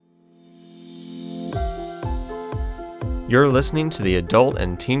You're listening to the Adult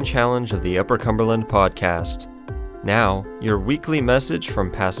and Teen Challenge of the Upper Cumberland podcast. Now, your weekly message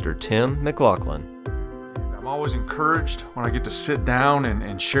from Pastor Tim McLaughlin. I'm always encouraged when I get to sit down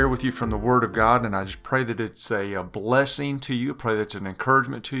and share with you from the Word of God, and I just pray that it's a blessing to you. Pray that it's an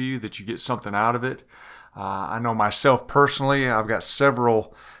encouragement to you, that you get something out of it. I know myself personally, I've got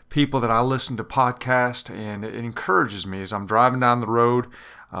several people that I listen to podcasts, and it encourages me as I'm driving down the road,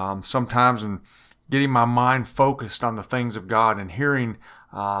 sometimes and getting my mind focused on the things of God and hearing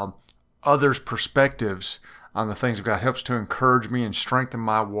others' perspectives on the things of God helps to encourage me and strengthen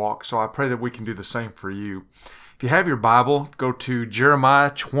my walk. So I pray that we can do the same for you. If you have your Bible, go to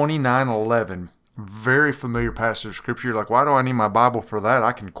Jeremiah 29:11. Very familiar passage of Scripture. You're like, why do I need my Bible for that?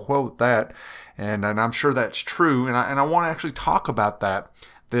 I can quote that, and I'm sure that's true. And I want to actually talk about that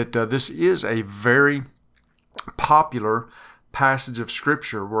this is a very popular passage of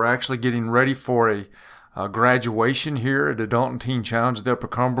Scripture. We're actually getting ready for a graduation here at Adult and Teen Challenge at the Upper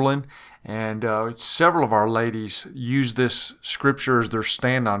Cumberland, and several of our ladies use this Scripture as their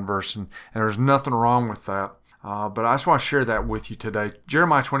stand-on verse, and there's nothing wrong with that. But I just want to share that with you today.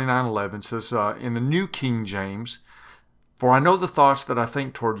 Jeremiah 29:11 says, in the New King James, "For I know the thoughts that I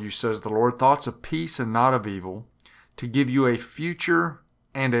think toward you, says the Lord, thoughts of peace and not of evil, to give you a future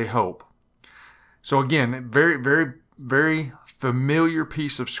and a hope." So again, very, very, very familiar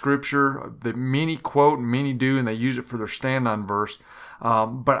piece of Scripture that many quote and many do, and they use it for their stand-on verse.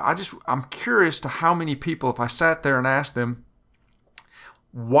 But I'm curious to how many people, if I sat there and asked them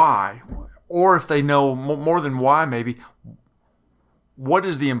why, or if they know more than why maybe, what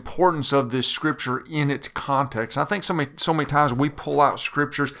is the importance of this Scripture in its context? I think so many times we pull out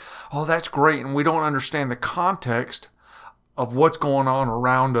Scriptures, oh, that's great, and we don't understand the context of what's going on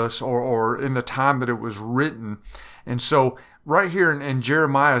around us or in the time that it was written. And so right here in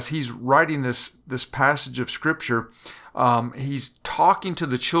Jeremiah, as he's writing this passage of Scripture, he's talking to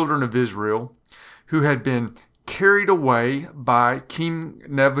the children of Israel who had been carried away by King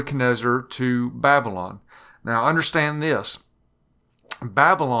Nebuchadnezzar to Babylon. Now understand this.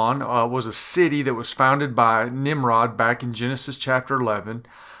 Babylon was a city that was founded by Nimrod back in Genesis chapter 11.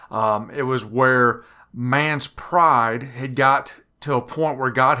 It was where man's pride had got to a point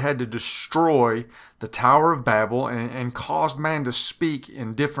where God had to destroy the Tower of Babel and caused man to speak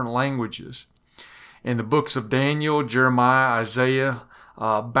in different languages. In the books of Daniel, Jeremiah, Isaiah,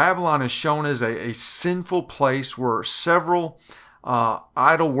 Babylon is shown as a sinful place where several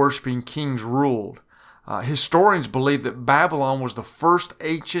idol-worshiping kings ruled. Historians believe that Babylon was the first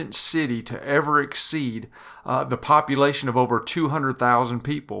ancient city to ever exceed the population of over 200,000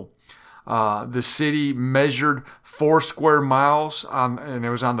 people. The city measured 4 square miles, and it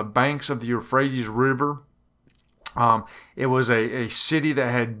was on the banks of the Euphrates River. It was a city that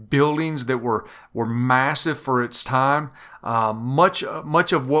had buildings that were massive for its time. Much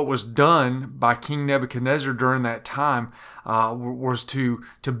of what was done by King Nebuchadnezzar during that time was to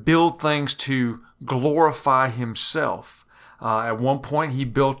build things to glorify himself. At one point, he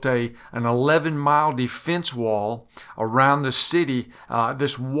built an 11-mile defense wall around the city.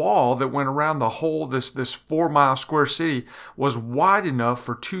 This wall that went around the whole, this 4-mile square city, was wide enough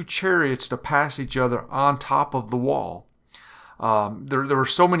for 2 chariots to pass each other on top of the wall. There were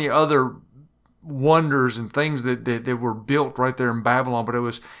so many other wonders and things that were built right there in Babylon, but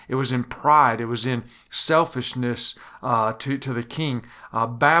it was in pride, it was in selfishness to the king.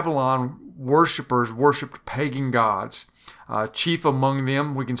 Babylon worshipers worshipped pagan gods. Chief among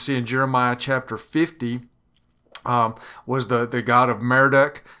them, we can see in Jeremiah chapter 50, was the god of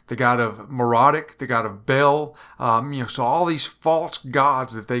Marduk, the god of Merodach, the god of Bel. So all these false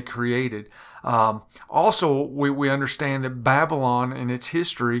gods that they created. Also, we understand that Babylon in its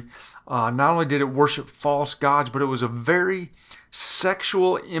history, not only did it worship false gods, but it was a very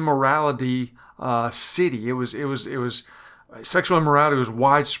sexual immorality city. It was sexual immorality was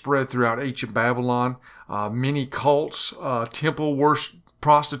widespread throughout ancient Babylon. Many cults, temple worship,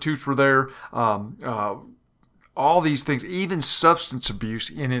 prostitutes were there. All these things, even substance abuse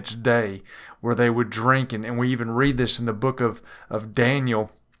in its day, where they would drink, and we even read this in the book of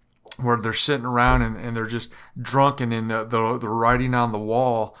Daniel, where they're sitting around and they're just drunken in the writing on the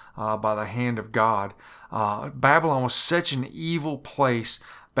wall by the hand of God. Babylon was such an evil place.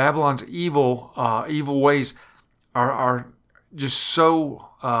 Babylon's evil ways are just so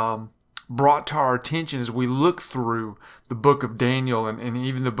brought to our attention as we look through the book of Daniel and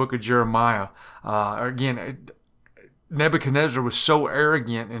even the book of Jeremiah. Again, Nebuchadnezzar was so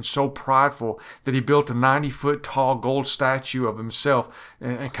arrogant and so prideful that he built a 90-foot tall gold statue of himself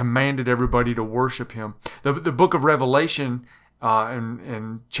and commanded everybody to worship him. The book of Revelation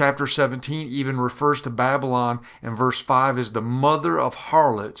in chapter 17 even refers to Babylon in verse 5 as the mother of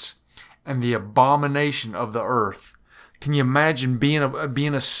harlots and the abomination of the earth. Can you imagine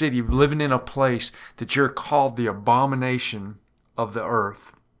being a city, living in a place that you're called the abomination of the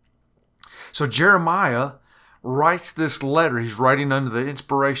earth? So Jeremiah writes this letter. He's writing under the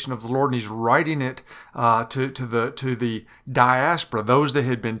inspiration of the Lord, and he's writing it to the diaspora, those that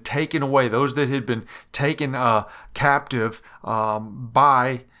had been taken away, those that had been taken captive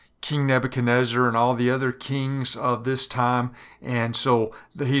by King Nebuchadnezzar and all the other kings of this time. And so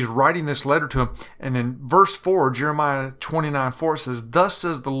he's writing this letter to them. And in verse 4, Jeremiah 29:4 says, "Thus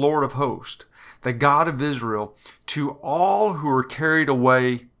says the Lord of hosts, the God of Israel, to all who are carried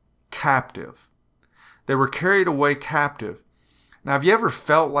away captive." They were carried away captive. Now, have you ever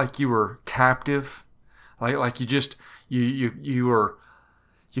felt like you were captive? Like you just, you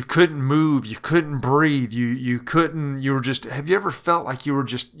couldn't move, you couldn't breathe, have you ever felt like you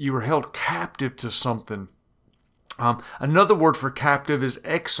were held captive to something? Another word for captive is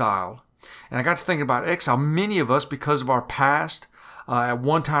exile. And I got to thinking about exile. Many of us, because of our past, at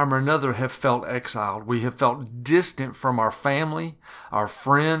one time or another have felt exiled. We have felt distant from our family, our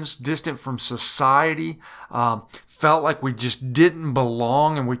friends, distant from society, felt like we just didn't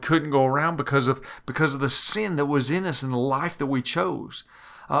belong and we couldn't go around because of the sin that was in us and the life that we chose.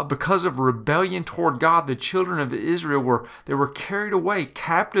 Because of rebellion toward God, the children of Israel were carried away,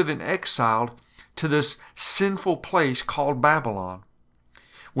 captive and exiled to this sinful place called Babylon.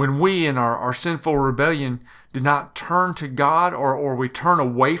 When we in our sinful rebellion do not turn to God or we turn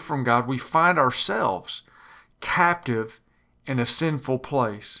away from God, we find ourselves captive in a sinful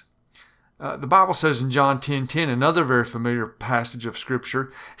place. The Bible says in John 10:10, another very familiar passage of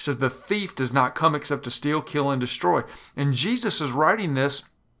Scripture, it says, "The thief does not come except to steal, kill, and destroy." And Jesus is writing this,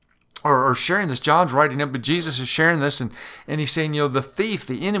 or sharing this. John's writing it, but Jesus is sharing this, and he's saying, the thief,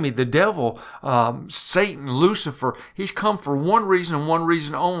 the enemy, the devil, Satan, Lucifer, he's come for one reason and one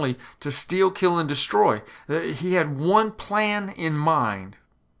reason only, to steal, kill, and destroy. He had one plan in mind.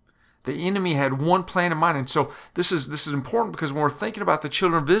 The enemy had one plan in mind. And so this is important, because when we're thinking about the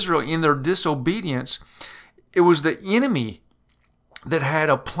children of Israel in their disobedience, it was the enemy that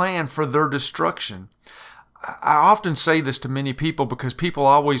had a plan for their destruction. I often say this to many people because people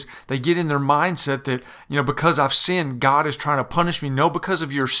they get in their mindset that, because I've sinned, God is trying to punish me. No, because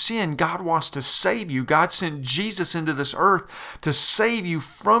of your sin, God wants to save you. God sent Jesus into this earth to save you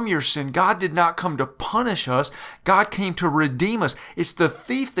from your sin. God did not come to punish us. God came to redeem us. It's the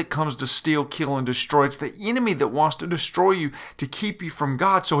thief that comes to steal, kill, and destroy. It's the enemy that wants to destroy you, to keep you from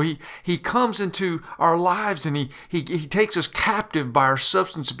God. So he comes into our lives, and he takes us captive by our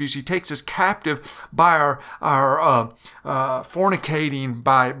substance abuse. He takes us captive by our fornicating,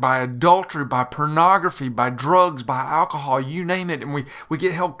 by adultery, by pornography, by drugs, by alcohol, you name it, and we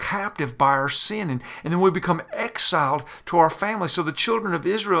get held captive by our sin, and then we become exiled to our family. So the children of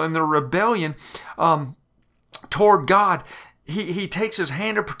Israel in their rebellion toward God, He takes his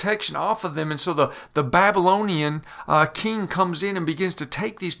hand of protection off of them. And so the Babylonian king comes in and begins to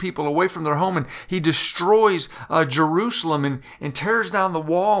take these people away from their home. And he destroys Jerusalem and tears down the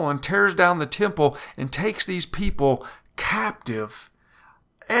wall and tears down the temple and takes these people captive,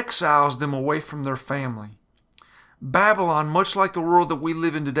 exiles them away from their family. Babylon, much like the world that we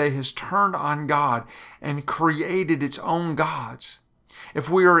live in today, has turned on God and created its own gods. If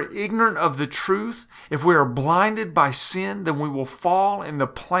we are ignorant of the truth, if we are blinded by sin, then we will fall in the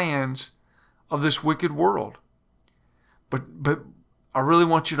plans of this wicked world. But I really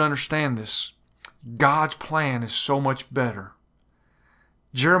want you to understand this. God's plan is so much better.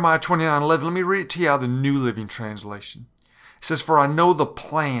 Jeremiah 29:11, let me read it to you out of the New Living Translation. It says, "For I know the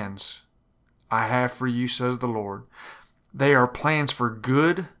plans I have for you, says the Lord. They are plans for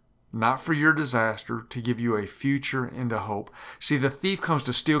good, not for your disaster, to give you a future and a hope." See, the thief comes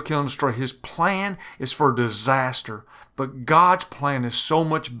to steal, kill, and destroy. His plan is for disaster. But God's plan is so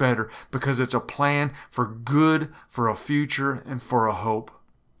much better because it's a plan for good, for a future, and for a hope.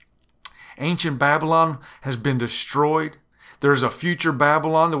 Ancient Babylon has been destroyed. There's a future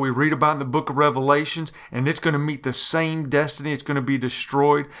Babylon that we read about in the book of Revelations, and it's going to meet the same destiny. It's going to be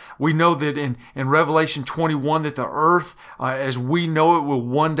destroyed. We know that in Revelation 21 that the earth, as we know it, will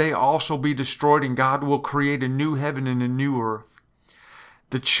one day also be destroyed, and God will create a new heaven and a new earth.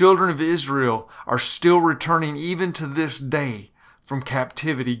 The children of Israel are still returning even to this day from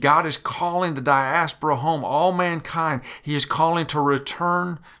captivity. God is calling the diaspora home, all mankind. He is calling to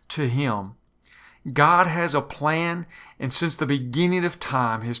return to Him. God has a plan, and since the beginning of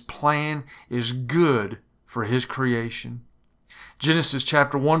time, His plan is good for His creation. Genesis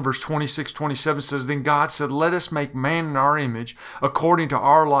chapter 1, verse 26, 27 says, Then God said, Let us make man in our image, according to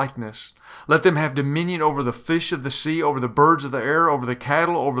our likeness. Let them have dominion over the fish of the sea, over the birds of the air, over the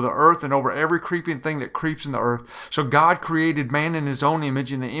cattle, over the earth, and over every creeping thing that creeps in the earth. So God created man in his own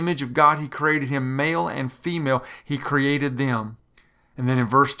image. In the image of God he created him, male and female he created them. And then in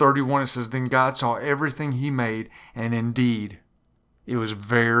verse 31 it says, Then God saw everything he made, and indeed it was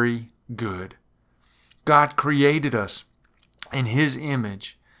very good. God created us in his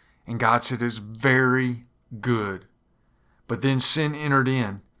image, and God said it's very good. But then sin entered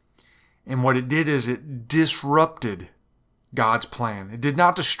in, and what it did is it disrupted God's plan. It did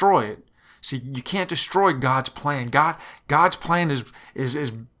not destroy it. See, you can't destroy God's plan. God's plan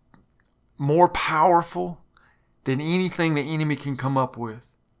is more powerful than anything the enemy can come up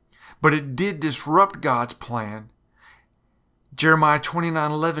with. But it did disrupt God's plan. Jeremiah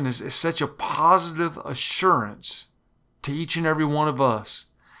 29:11 is such a positive assurance to each and every one of us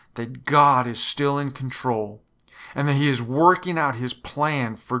that God is still in control and that he is working out his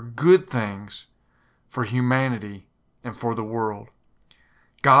plan for good things for humanity and for the world.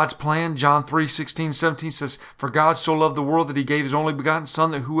 God's plan, John 3:16, 17 says, For God so loved the world that he gave his only begotten Son,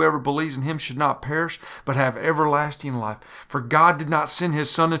 that whoever believes in him should not perish, but have everlasting life. For God did not send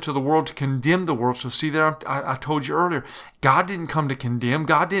his Son into the world to condemn the world. So see there, I told you earlier, God didn't come to condemn.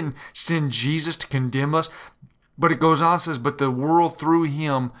 God didn't send Jesus to condemn us. But it goes on and says, But the world through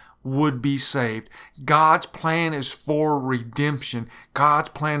him would be saved. God's plan is for redemption. God's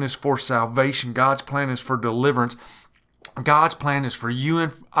plan is for salvation. God's plan is for deliverance. God's plan is for you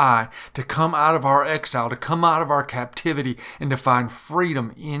and I to come out of our exile, to come out of our captivity, and to find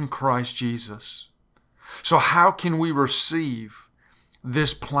freedom in Christ Jesus. So how can we receive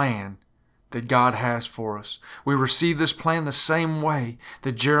this plan that God has for us? We receive this plan the same way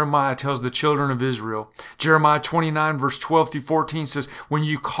that Jeremiah tells the children of Israel. Jeremiah 29 verse 12 through 14 says, When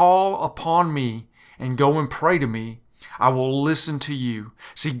you call upon me and go and pray to me, I will listen to you.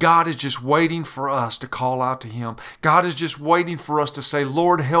 See, God is just waiting for us to call out to him. God is just waiting for us to say,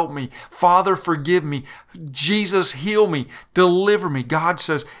 Lord, help me. Father, forgive me. Jesus, heal me. Deliver me. God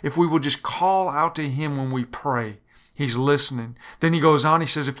says if we will just call out to him when we pray, he's listening. Then he goes on, he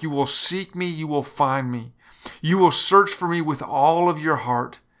says, If you will seek me, you will find me. You will search for me with all of your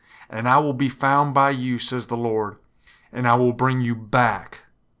heart, and I will be found by you, says the Lord, and I will bring you back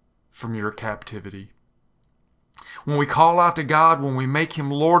from your captivity. When we call out to God, when we make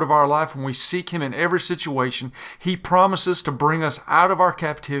him Lord of our life, when we seek him in every situation, he promises to bring us out of our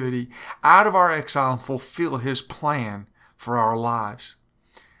captivity, out of our exile, and fulfill his plan for our lives.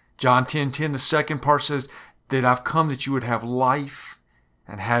 John 10:10, the second part says that I've come that you would have life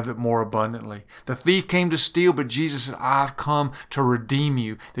and have it more abundantly. The thief came to steal, but Jesus said, I've come to redeem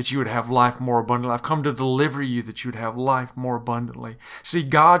you, that you would have life more abundantly. I've come to deliver you, that you would have life more abundantly. See,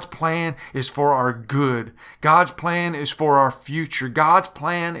 God's plan is for our good. God's plan is for our future. God's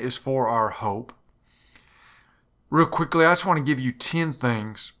plan is for our hope. Real quickly, I just want to give you 10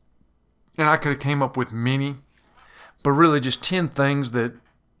 things, and I could have came up with many, but really just 10 things that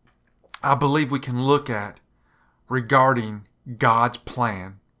I believe we can look at regarding God's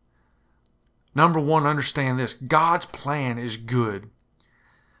plan. Number one, understand this. God's plan is good.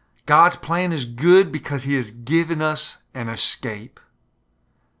 God's plan is good because he has given us an escape.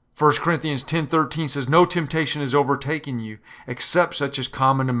 1 Corinthians 10:13 says, No temptation has overtaken you, except such as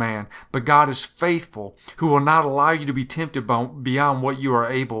common to man. But God is faithful, who will not allow you to be tempted beyond what you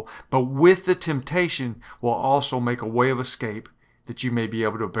are able, but with the temptation will also make a way of escape, that you may be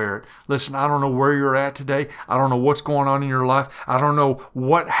able to bear it. Listen, I don't know where you're at today. I don't know what's going on in your life. I don't know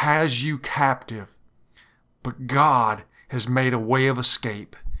what has you captive. But God has made a way of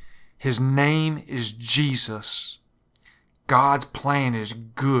escape. His name is Jesus. God's plan is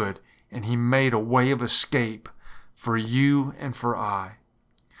good, and he made a way of escape for you and for I.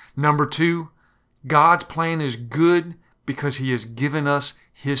 Number two, God's plan is good because he has given us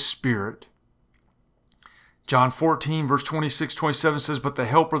his Spirit. John 14, verse 26, 27 says, But the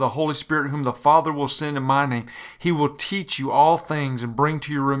Helper, the Holy Spirit, whom the Father will send in my name, he will teach you all things and bring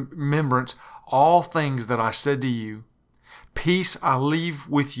to your remembrance all things that I said to you. Peace I leave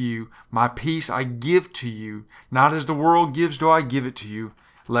with you, my peace I give to you. Not as the world gives do I give it to you.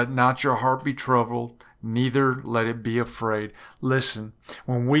 Let not your heart be troubled, neither let it be afraid. Listen,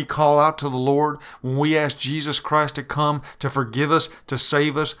 when we call out to the Lord, when we ask Jesus Christ to come to forgive us, to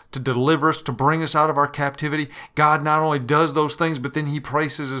save us, to deliver us, to bring us out of our captivity, God not only does those things, but then he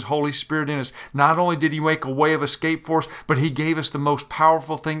places his Holy Spirit in us. Not only did he make a way of escape for us, but he gave us the most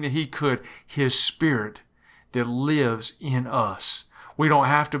powerful thing that he could, his Spirit that lives in us. We don't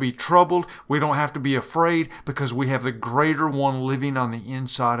have to be troubled. We don't have to be afraid because we have the greater one living on the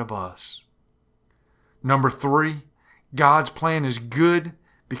inside of us. Number 3, God's plan is good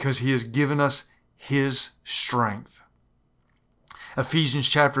because He has given us His strength. Ephesians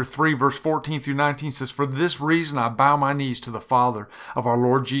chapter 3, verse 14 through 19 says, "For this reason I bow my knees to the Father of our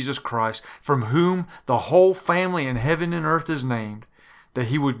Lord Jesus Christ, from whom the whole family in heaven and earth is named, that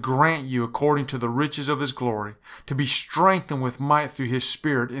He would grant you, according to the riches of His glory, to be strengthened with might through His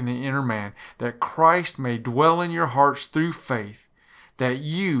Spirit in the inner man, that Christ may dwell in your hearts through faith, that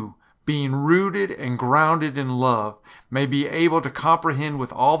you, being rooted and grounded in love, may be able to comprehend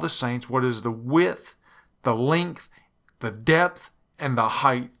with all the saints what is the width, the length, the depth, and the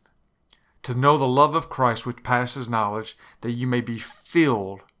height, to know the love of Christ which passes knowledge, that you may be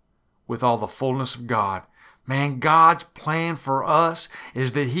filled with all the fullness of God." Man, God's plan for us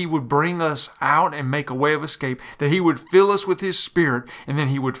is that He would bring us out and make a way of escape, that He would fill us with His Spirit, and then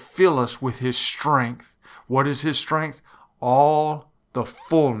He would fill us with His strength. What is His strength? All the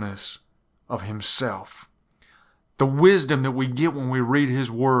fullness of Himself. The wisdom that we get when we read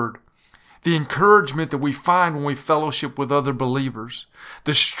His Word. The encouragement that we find when we fellowship with other believers.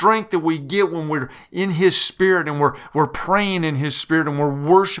 The strength that we get when we're in His Spirit and we're praying in His Spirit and we're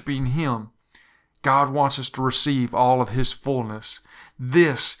worshiping Him. God wants us to receive all of His fullness.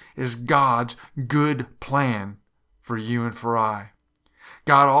 This is God's good plan for you and for I.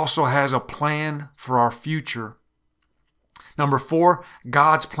 God also has a plan for our future. Number 4,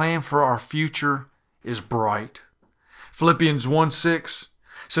 God's plan for our future is bright. Philippians 1:6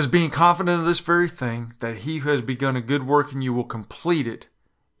 says, "Being confident of this very thing, that He who has begun a good work in you will complete it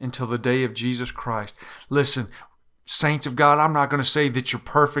until the day of Jesus Christ." Listen, saints of God, I'm not going to say that you're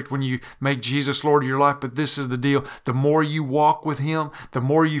perfect when you make Jesus Lord of your life, but this is the deal. The more you walk with Him, the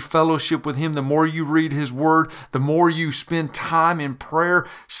more you fellowship with Him, the more you read His Word, the more you spend time in prayer,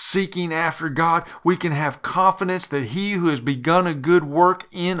 seeking after God, we can have confidence that He who has begun a good work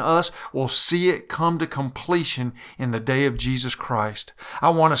in us will see it come to completion in the day of Jesus Christ. I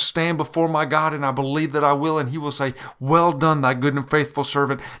want to stand before my God, and I believe that I will, and He will say, "Well done, thy good and faithful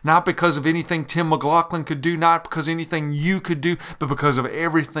servant," not because of anything Tim McLaughlin could do, not because anything you could do, but because of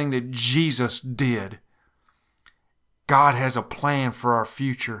everything that Jesus did. God has a plan for our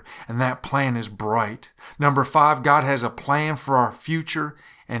future, and that plan is bright. Number 5, God has a plan for our future,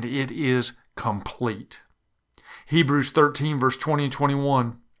 and it is complete. Hebrews 13, verse 20 and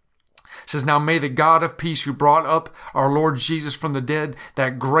 21 says, "Now may the God of peace, who brought up our Lord Jesus from the dead,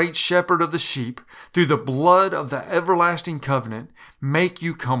 that great shepherd of the sheep, through the blood of the everlasting covenant, make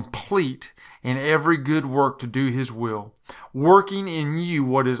you complete in every good work to do His will, working in you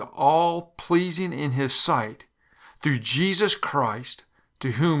what is all pleasing in His sight, through Jesus Christ,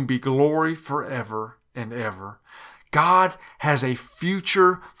 to whom be glory forever and ever." God has a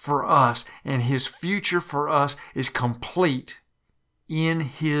future for us, and His future for us is complete in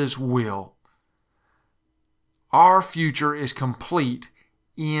His will. Our future is complete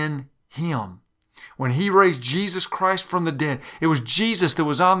in Him. When He raised Jesus Christ from the dead, it was Jesus that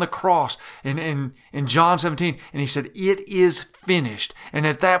was on the cross in John 17, and He said, "It is finished." And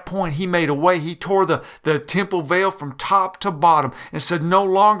at that point, He made a way. He tore the temple veil from top to bottom and said, no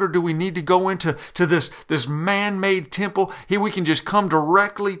longer do we need to go into this man-made temple. Here we can just come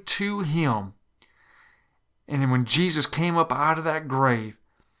directly to Him. And then when Jesus came up out of that grave,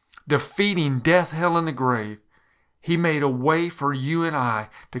 defeating death, hell, and the grave, He made a way for you and I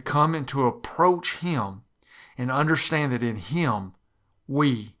to come and to approach Him and understand that in Him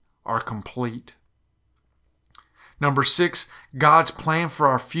we are complete. Number 6, God's plan for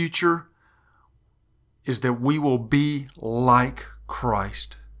our future is that we will be like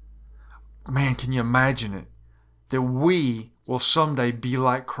Christ. Man, can you imagine it? That we will someday be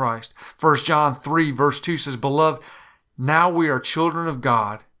like Christ. 1 John 3 verse 2 says, "Beloved, now we are children of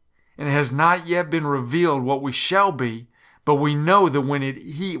God, and it has not yet been revealed what we shall be, but we know that when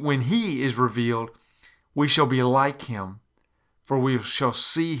He is revealed, we shall be like Him, for we shall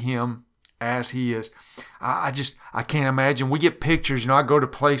see Him as He is." I can't imagine. We get pictures. I go to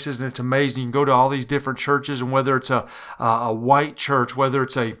places and it's amazing. You can go to all these different churches, and whether it's a white church, whether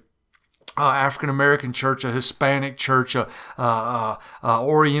it's a African-American church, a Hispanic church, a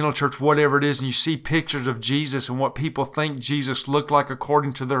Oriental church, whatever it is, and you see pictures of Jesus and what people think Jesus looked like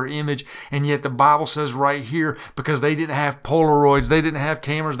according to their image, and yet the Bible says right here, because they didn't have Polaroids, they didn't have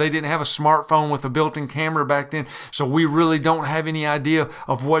cameras, they didn't have a smartphone with a built-in camera back then, so we really don't have any idea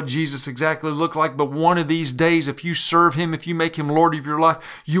of what Jesus exactly looked like, but one of these days, if you serve Him, if you make Him Lord of your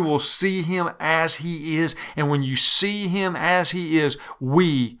life, you will see Him as He is, and when you see Him as He is,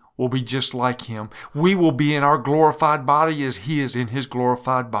 we will be just like Him. We will be in our glorified body as He is in His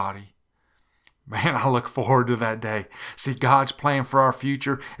glorified body. Man, I look forward to that day. See, God's plan for our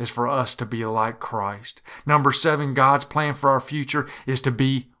future is for us to be like Christ. Number 7, God's plan for our future is to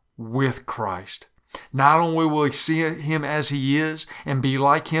be with Christ. Not only will we see Him as He is and be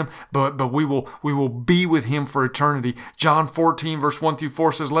like Him, but we will be with Him for eternity. John 14, verse 1 through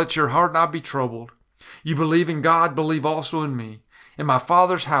 4 says, "Let your heart not be troubled. You believe in God, believe also in me. In my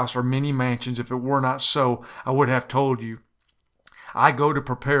Father's house are many mansions. If it were not so, I would have told you. I go to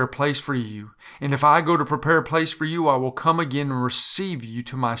prepare a place for you. And if I go to prepare a place for you, I will come again and receive you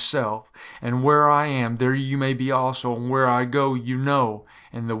to myself. And where I am, there you may be also. And where I go, you know,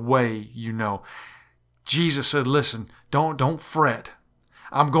 and the way you know." Jesus said, listen, don't fret.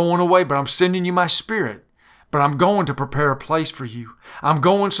 I'm going away, but I'm sending you my Spirit. But I'm going to prepare a place for you. I'm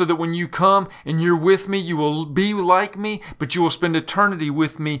going so that when you come and you're with me, you will be like me, but you will spend eternity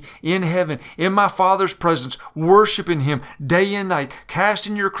with me in heaven, in my Father's presence, worshiping Him day and night,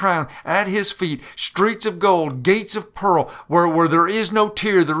 casting your crown at His feet, streets of gold, gates of pearl, where there is no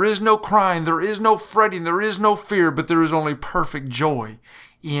tear, there is no crying, there is no fretting, there is no fear, but there is only perfect joy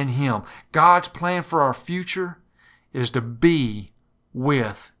in Him. God's plan for our future is to be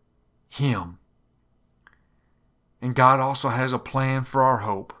with Him. And God also has a plan for our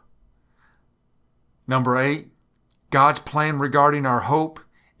hope. Number 8, God's plan regarding our hope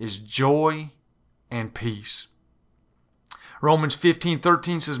is joy and peace. Romans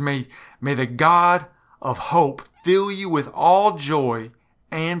 15:13 says, May the God of hope fill you with all joy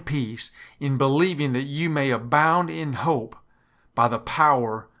and peace in believing that you may abound in hope by the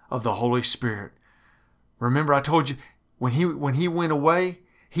power of the Holy Spirit. Remember, I told you, when he went away,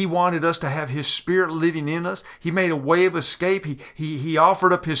 He wanted us to have His Spirit living in us. He made a way of escape. He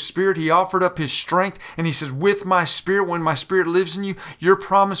offered up His Spirit. He offered up His strength. And He says, with my Spirit, when my Spirit lives in you, your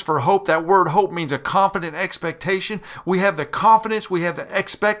promise for hope, that word hope means a confident expectation. We have the confidence, we have the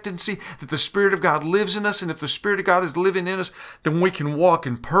expectancy that the Spirit of God lives in us. And if the Spirit of God is living in us, then we can walk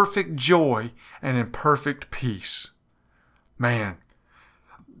in perfect joy and in perfect peace. Man,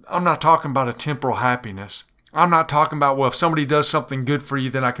 I'm not talking about a temporal happiness. I'm not talking about, well, if somebody does something good for you,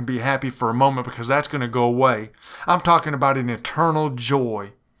 then I can be happy for a moment because that's going to go away. I'm talking about an eternal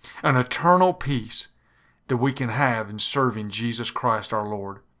joy, an eternal peace that we can have in serving Jesus Christ our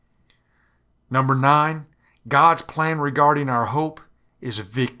Lord. Number 9, God's plan regarding our hope is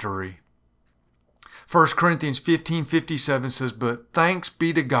victory. 1 Corinthians 15:57 says, "But thanks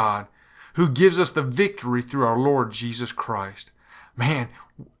be to God who gives us the victory through our Lord Jesus Christ." Man,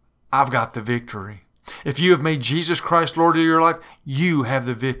 I've got the victory. If you have made Jesus Christ Lord of your life, you have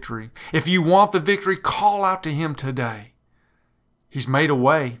the victory. If you want the victory, call out to Him today. He's made a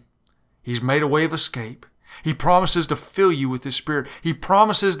way. He's made a way of escape. He promises to fill you with His Spirit. He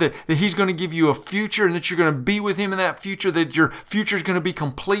promises that He's going to give you a future and that you're going to be with Him in that future, that your future is going to be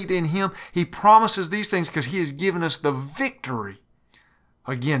complete in Him. He promises these things because He has given us the victory.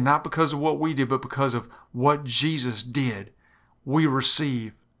 Again, not because of what we did, but because of what Jesus did. We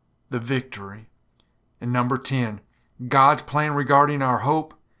receive the victory. And number 10, God's plan regarding our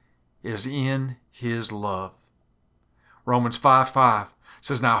hope is in His love. Romans 5:5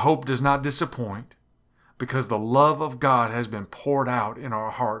 says, "Now hope does not disappoint, because the love of God has been poured out in our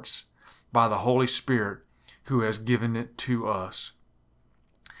hearts by the Holy Spirit who has given it to us."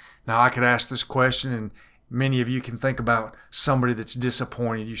 Now I could ask this question, and many of you can think about somebody that's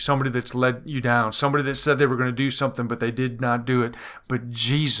disappointed you, somebody that's let you down, somebody that said they were going to do something but they did not do it. But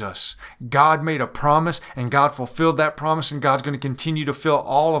Jesus, God made a promise and God fulfilled that promise, and God's going to continue to fill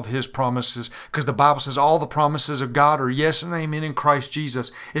all of His promises, because the Bible says all the promises of God are yes and amen in Christ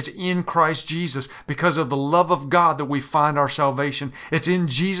Jesus. It's in Christ Jesus because of the love of God that we find our salvation. It's in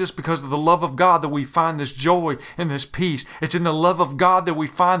Jesus because of the love of God that we find this joy and this peace. It's in the love of God that we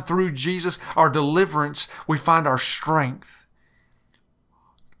find through Jesus our deliverance. We find our strength.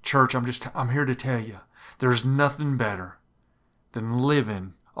 Church, I'm here to tell you, there's nothing better than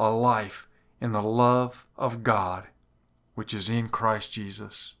living a life in the love of God, which is in Christ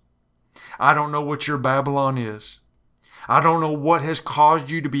Jesus. I don't know what your Babylon is. I don't know what has caused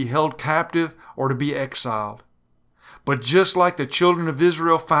you to be held captive or to be exiled. But just like the children of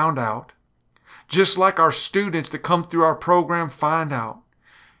Israel found out, just like our students that come through our program find out,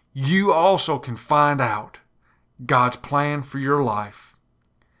 you also can find out God's plan for your life.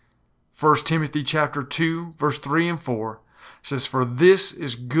 1 Timothy chapter 2, verse 3 and 4 says, "For this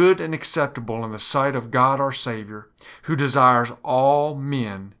is good and acceptable in the sight of God our Savior, who desires all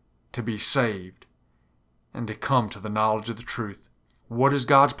men to be saved and to come to the knowledge of the truth." What is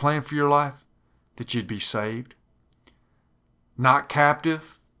God's plan for your life? That you'd be saved. Not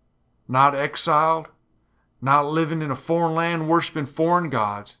captive, not exiled, not living in a foreign land worshiping foreign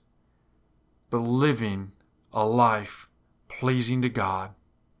gods, but living a life pleasing to God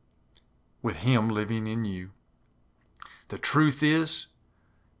with Him living in you. The truth is,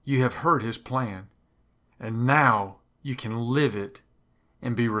 you have heard His plan, and now you can live it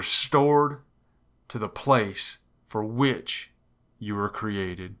and be restored to the place for which you were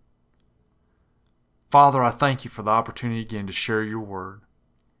created. Father, I thank you for the opportunity again to share your word.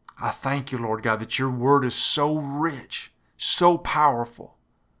 I thank you, Lord God, that your word is so rich, so powerful,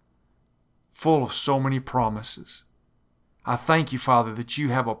 full of so many promises. I thank you, Father, that you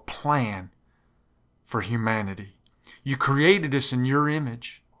have a plan for humanity. You created us in your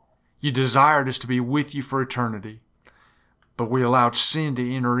image. You desired us to be with you for eternity. But we allowed sin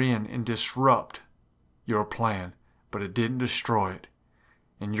to enter in and disrupt your plan. But it didn't destroy it.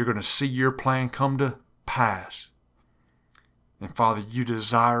 And you're going to see your plan come to pass. And Father, you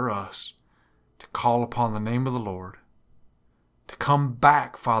desire us to call upon the name of the Lord, to come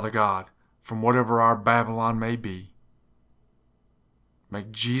back, Father God, from whatever our Babylon may be.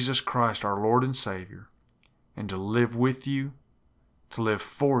 Make Jesus Christ our Lord and Savior, and to live with you, to live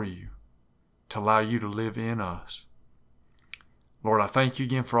for you, to allow you to live in us. Lord, I thank you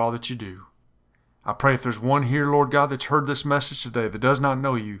again for all that you do. I pray if there's one here, Lord God, that's heard this message today that does not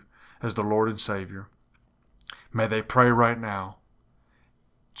know you as the Lord and Savior, may they pray right now.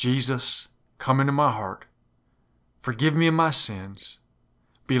 Jesus, come into my heart. Forgive me of my sins.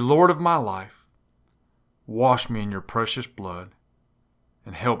 Be Lord of my life. Wash me in your precious blood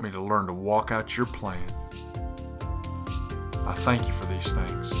and help me to learn to walk out your plan. I thank you for these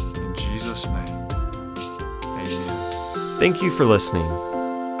things. In Jesus' name, amen. Thank you for listening.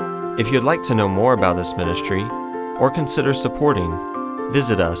 If you'd like to know more about this ministry or consider supporting,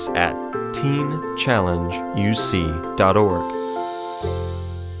 visit us at teenchallengeuc.org.